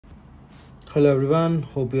Hello everyone,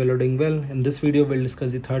 hope you all are doing well. In this video, we'll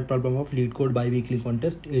discuss the third problem of Leetcode BiWeekly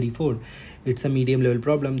contest 84. It's a medium level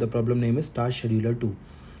problem. The problem name is Task Scheduler 2.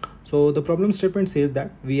 So the problem statement says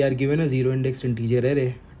that we are given a zero indexed integer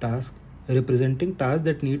array task representing tasks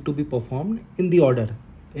that need to be performed in the order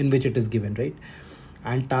in which it is given, right?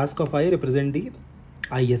 And task of I represent the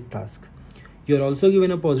ith task. You are also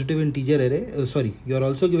given a positive integer array, you are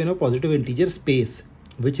also given a positive integer space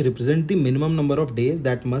which represent the minimum number of days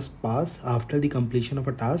that must pass after the completion of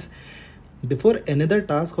a task before another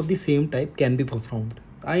task of the same type can be performed.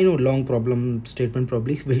 I know, long problem statement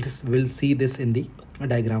probably. We'll see this in the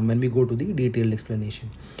diagram when we go to the detailed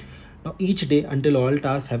explanation. Now each day until all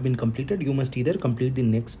tasks have been completed, you must either complete the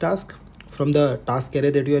next task from the task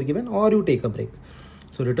array that you are given or you take a break.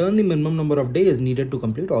 So return the minimum number of days needed to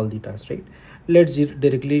complete all the tasks, right? Let's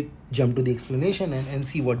directly jump to the explanation and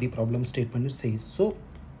see what the problem statement says. So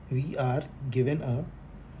we are given a,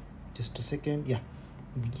 we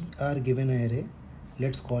are given an array.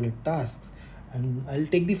 Let's call it tasks. And I'll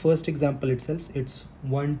take the first example itself. It's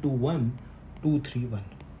 1 2 1 2 3 1.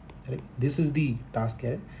 Right? This is the task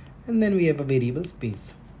array. And then we have a variable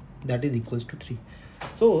space that is equals to 3.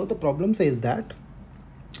 So the problem says that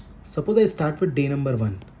suppose I start with day number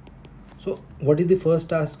 1. So what is the first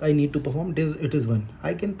task I need to perform? It is 1.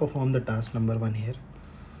 I can perform the task number 1 here.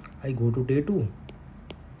 I go to day 2.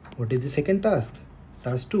 What is the second task?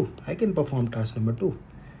 Task 2. I can perform task number 2.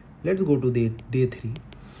 Let's go to day 3.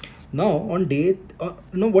 Now on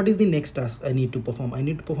what is the next task I need to perform? I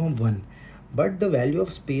need to perform 1. But the value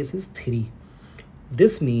of space is 3.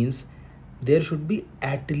 This means there should be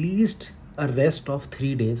at least a rest of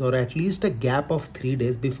 3 days or at least a gap of 3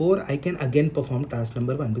 days before I can again perform task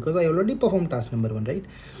number 1, because I already performed task number 1, right?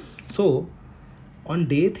 So on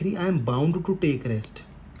day 3 I am bound to take rest.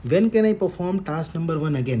 When can I perform task number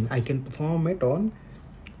 1 again? I can perform it on,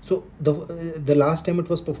 so the last time it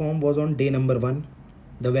was performed was on day number 1.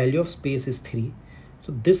 The value of space is 3.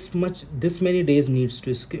 So this many days needs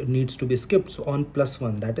to be skipped. So on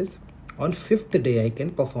 +1, that is on 5th day I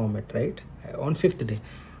can perform it, right? On 5th day.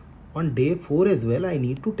 On day 4 as well, I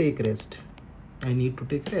need to take rest. And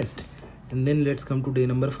then let's come to day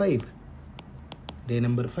number 5. Day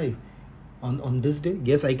number 5. On this day,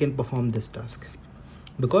 yes, I can perform this task.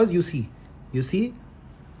 Because you see,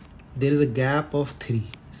 there is a gap of 3.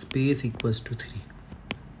 Space equals to 3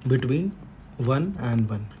 between 1 and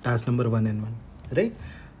 1. Task number 1 and 1, right?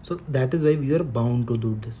 So that is why we are bound to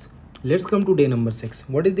do this. Let's come to day number 6.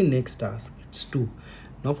 What is the next task? It's 2.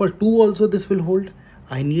 Now for 2 also this will hold.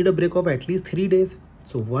 I need a break of at least 3 days.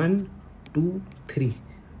 So 1, 2, 3.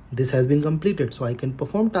 This has been completed. So I can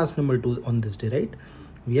perform task number 2 on this day, right?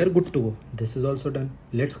 We are good to go. This is also done.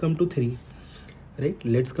 Let's come to 3. Right?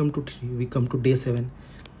 Let's come to 3. We come to day 7.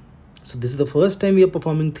 So this is the first time we are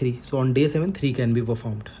performing 3. So on day 7, 3 can be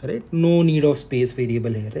performed, right? No need of space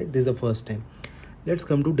variable here, right? This is the first time. Let's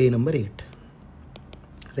come to day number 8.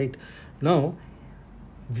 Right? Now,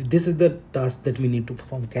 this is the task that we need to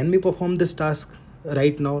perform. Can we perform this task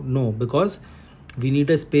right now? No, because we need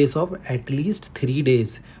a space of at least 3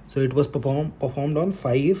 days. So it was performed on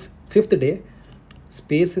 5th day.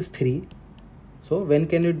 Space is 3. So when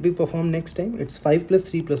can it be performed next time? It's 5 plus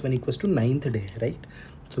 3 plus 1 equals to 9th day, right?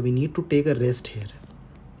 So we need to take a rest here.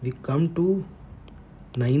 We come to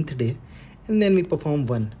 9th day and then we perform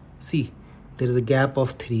 1. See, there is a gap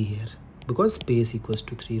of 3 here because space equals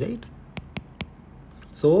to 3, right?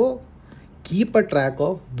 So keep a track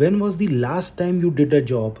of when was the last time you did a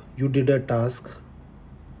job, you did a task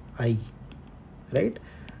I, right?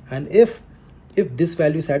 And if this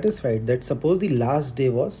value is satisfied, that suppose the last day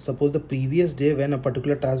was, suppose the previous day when a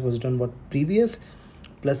particular task was done, what previous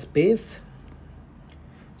plus space.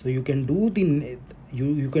 So you can do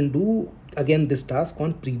you can do again this task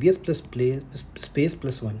on previous plus space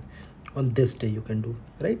plus 1 on this day you can do,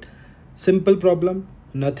 right? Simple problem,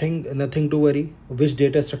 nothing to worry. Which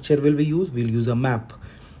data structure will we use? We'll use a map.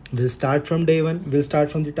 We'll start from day 1. We'll start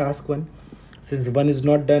from the task 1. Since 1 is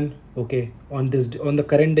not done, okay, on the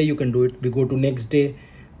current day you can do it. We go to next day.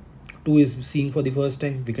 2 is seeing for the first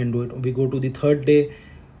time, we can do it. We go to the 3rd day.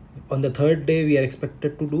 On the 3rd day we are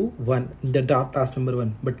expected to do the task number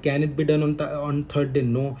 1. But can it be done on 3rd day?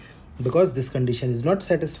 No, because this condition is not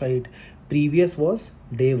satisfied. Previous was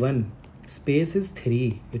day 1. Space is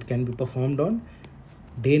 3. It can be performed on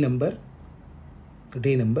day number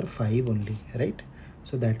 5 only, right?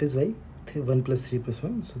 So that is why 1 plus 3 plus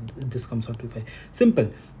 1, so this comes out to 5.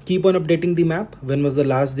 Simple. Keep on updating the map. When was the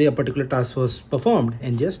last day a particular task was performed,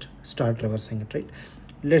 and just start reversing it, right?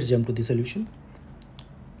 Let's jump to the solution.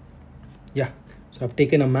 Yeah, so I've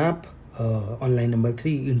taken a map on line number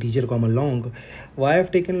 3, integer comma long. Why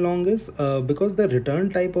I've taken long is because the return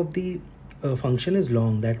type of the function is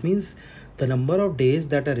long. That means the number of days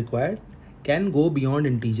that are required can go beyond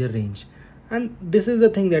integer range, and this is the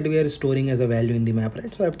thing that we are storing as a value in the map,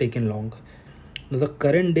 right? So I've taken long. Now the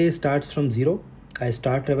current day starts from 0. I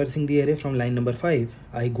start traversing the array from line number 5.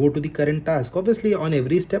 I go to the current task. Obviously on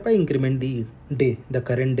every step I increment the day. The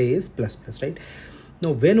current day is plus plus, right?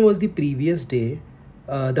 Now when was the previous day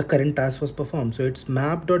the current task was performed? So it's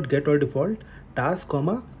map.getAllDefault task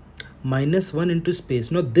comma -1 into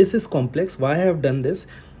space. Now this is complex. Why I have done this?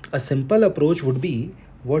 A simple approach would be,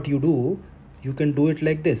 what you do, you can do it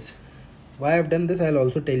like this. Why I've done this, I'll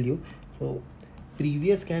also tell you. So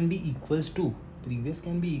previous can be equals to,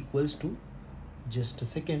 just a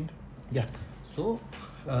second. Yeah, so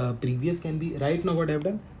previous can be, right now what I've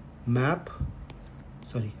done, map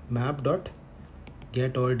dot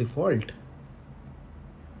get all default,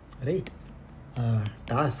 right,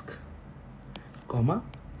 task comma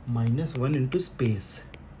 -1 into space.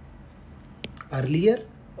 Earlier,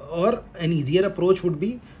 or an easier approach would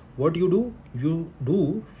be, what you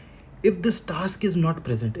do, if this task is not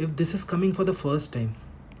present, if this is coming for the first time,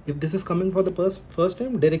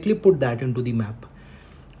 directly put that into the map,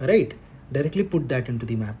 right? Directly put that into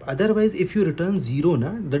the map. Otherwise, if you return 0,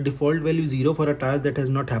 the default value 0 for a task that has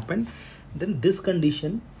not happened, then this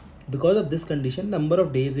condition, because of this condition, number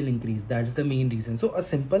of days will increase. That's the main reason. So a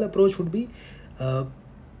simple approach would be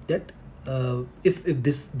that if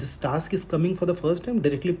this task is coming for the first time,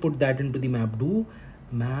 directly put that into the map. Do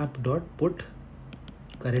map.put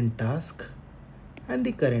current task and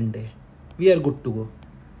the current day. We are good to go.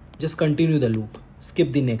 Just continue the loop,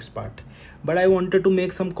 skip the next part. But I wanted to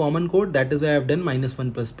make some common code. That is why I have done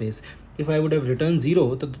 -1 plus space. If I would have returned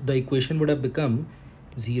 0, the equation would have become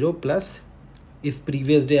 0 plus, if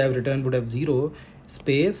previous day I have returned would have 0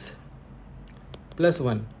 space plus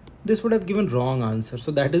 1. This would have given wrong answer.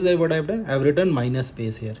 So that is what I have done. I have written minus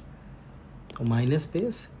space here. So minus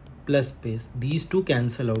space plus space. These two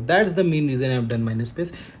cancel out. That's the main reason I have done minus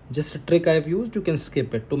space. Just a trick I have used. You can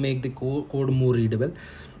skip it to make the code more readable.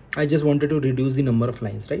 I just wanted to reduce the number of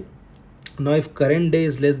lines, right? Now if current day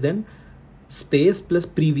is less than space plus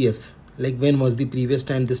previous, like when was the previous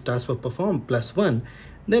time this task was performed, plus 1,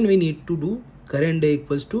 then we need to do current day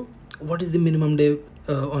equals to what is the minimum day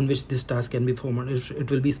on which this task can be performed.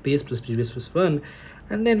 It will be space plus previous plus 1,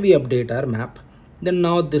 and then we update our map. Then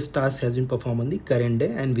now this task has been performed on the current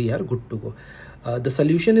day and we are good to go. The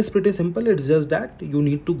solution is pretty simple. It's just that you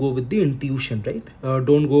need to go with the intuition, right?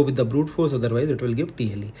 Don't go with the brute force, otherwise it will give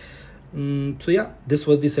TLE. So yeah, this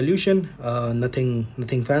was the solution.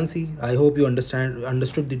 Nothing fancy. I hope you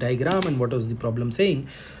understood the diagram and what was the problem saying.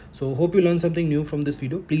 So hope you learned something new from this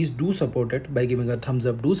video. Please do support it by giving a thumbs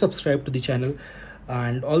up. Do subscribe to the channel,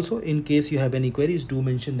 and also in case you have any queries, do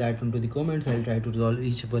mention that into the comments. I'll try to resolve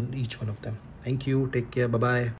each one of them. Thank you. Take care. Bye bye.